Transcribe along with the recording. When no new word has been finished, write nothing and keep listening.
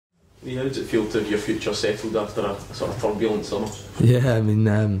How does it feel to have your future settled after a sort of turbulent summer? Yeah, I mean,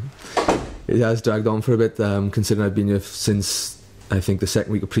 it has dragged on for a bit, considering I've been here since I think the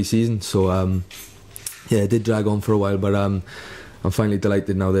second week of pre-season. So yeah, it did drag on for a while, but I'm finally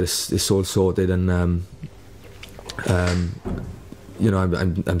delighted now that it's all sorted, and you know,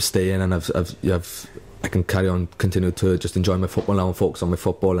 I'm staying, and I can continue to just enjoy my football now and focus on my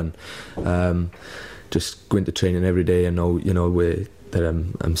football, and just go into training every day and know, you know, that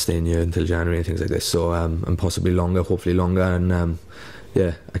I'm staying here until January and things like this. So and possibly longer, hopefully longer, and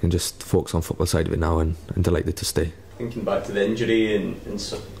yeah, I can just focus on football side of it now, and delighted to stay. Thinking back to the injury and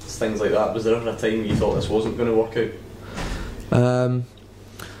things like that, was there ever a time you thought this wasn't going to work out?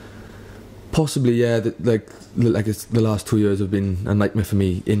 Possibly, yeah. Like the last 2 years have been a nightmare for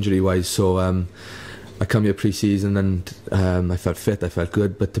me injury-wise. So I come here pre-season and I felt fit, I felt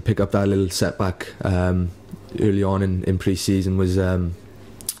good, but to pick up that little setback early on in pre-season was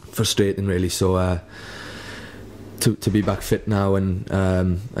frustrating, really. So to be back fit now and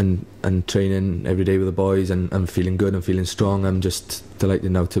training every day with the boys, and I'm feeling good, I'm feeling strong. I'm just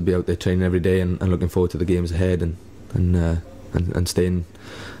delighted now to be out there training every day, and looking forward to the games ahead, and staying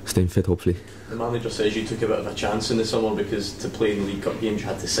fit, hopefully. The manager says you took a bit of a chance in the summer, because to play in the League Cup games you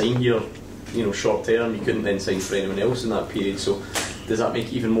had to sign here, you know, short term. You couldn't then sign for anyone else in that period. So does that make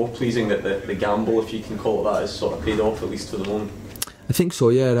it even more pleasing that the gamble, if you can call it that, is sort of paid off, at least for the moment? I think so,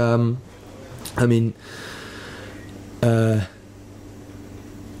 yeah. I mean,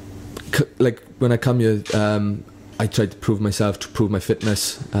 like when I come here, I tried to prove myself, to prove my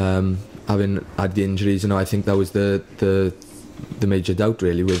fitness. Having had the injuries, you know, I think that was the major doubt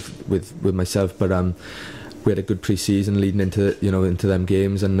really with myself. But we had a good pre-season leading into them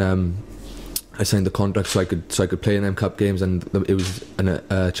games, and I signed the contract so I could play in them cup games, and it was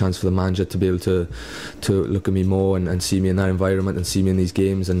a chance for the manager to be able to look at me more and see me in that environment, and see me in these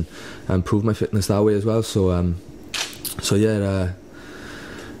games, and prove my fitness that way as well. So yeah,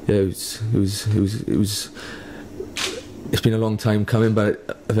 it was. It's been a long time coming,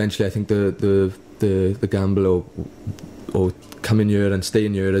 but eventually I think the gamble or coming here and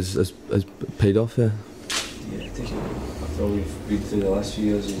staying here has paid off. Yeah. Yeah, I think after all we've been through the last few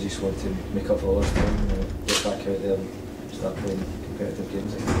years, you just want to make up for all this time, get back out there and start playing competitive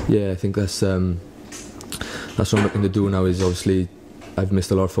games. Yeah, I think that's what I'm looking to do now. Is obviously I've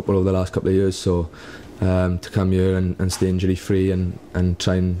missed a lot of football over the last couple of years, so to come here and stay injury free and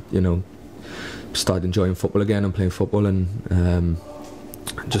try and, you know, start enjoying football again and playing football, and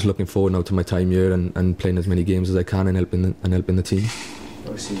just looking forward now to my time here and playing as many games as I can and helping the team.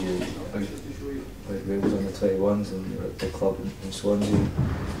 Obviously you was on the 21s and you're at the club in Swansea.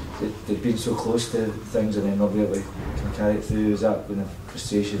 They've been so close to things and then not be able to carry it through. Is that been a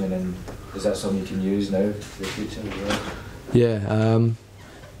frustration, and then is that something you can use now for the future as well? Yeah,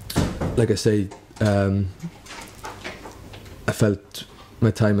 like I say, I felt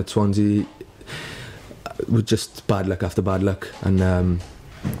my time at Swansea with just bad luck after bad luck, and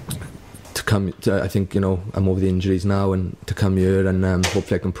I think, you know, I'm over the injuries now, and to come here and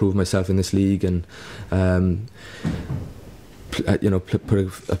hopefully I can prove myself in this league, and you know, put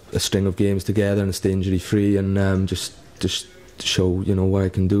a string of games together and stay injury free, and just show, you know, what I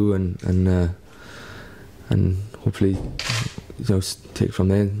can do, and hopefully, you know, take it from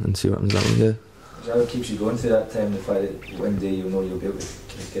there and see what happens that one. Yeah. Is that what keeps you going through that time, the fact that one day you'll know you'll be able to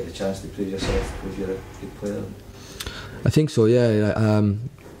get the chance to prove yourself, prove you're a good player? I think so, yeah.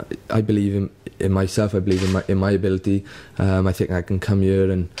 I believe in myself, I believe in my ability. I think I can come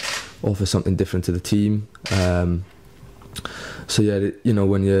here and offer something different to the team. So yeah, you know,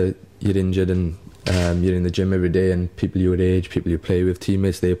 when you're injured and you're in the gym every day, and people your age, people you play with,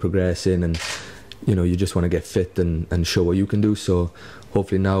 teammates, they're progressing, and you know, you just want to get fit and show what you can do. So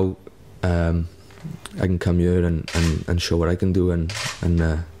hopefully now I can come here and show what I can do, and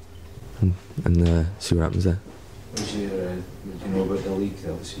see what happens there. Would you know about the league?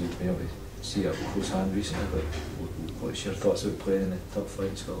 Obviously you've been able to see it up close hand recently, but what's your thoughts about playing in the top flight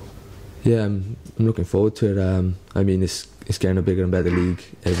in Scotland? Yeah, I'm looking forward to it. I mean, it's getting a bigger and better league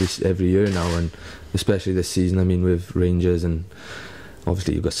every year now, and especially this season. I mean, with Rangers, and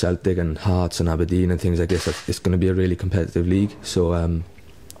obviously you've got Celtic and Hearts and Aberdeen and things like this. It's going to be a really competitive league. So I'm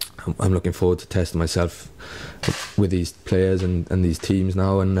looking forward to testing myself with these players and these teams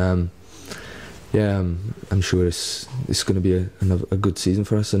now, and yeah, I'm sure it's going to be a good season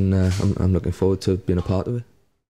for us, and I'm looking forward to being a part of it.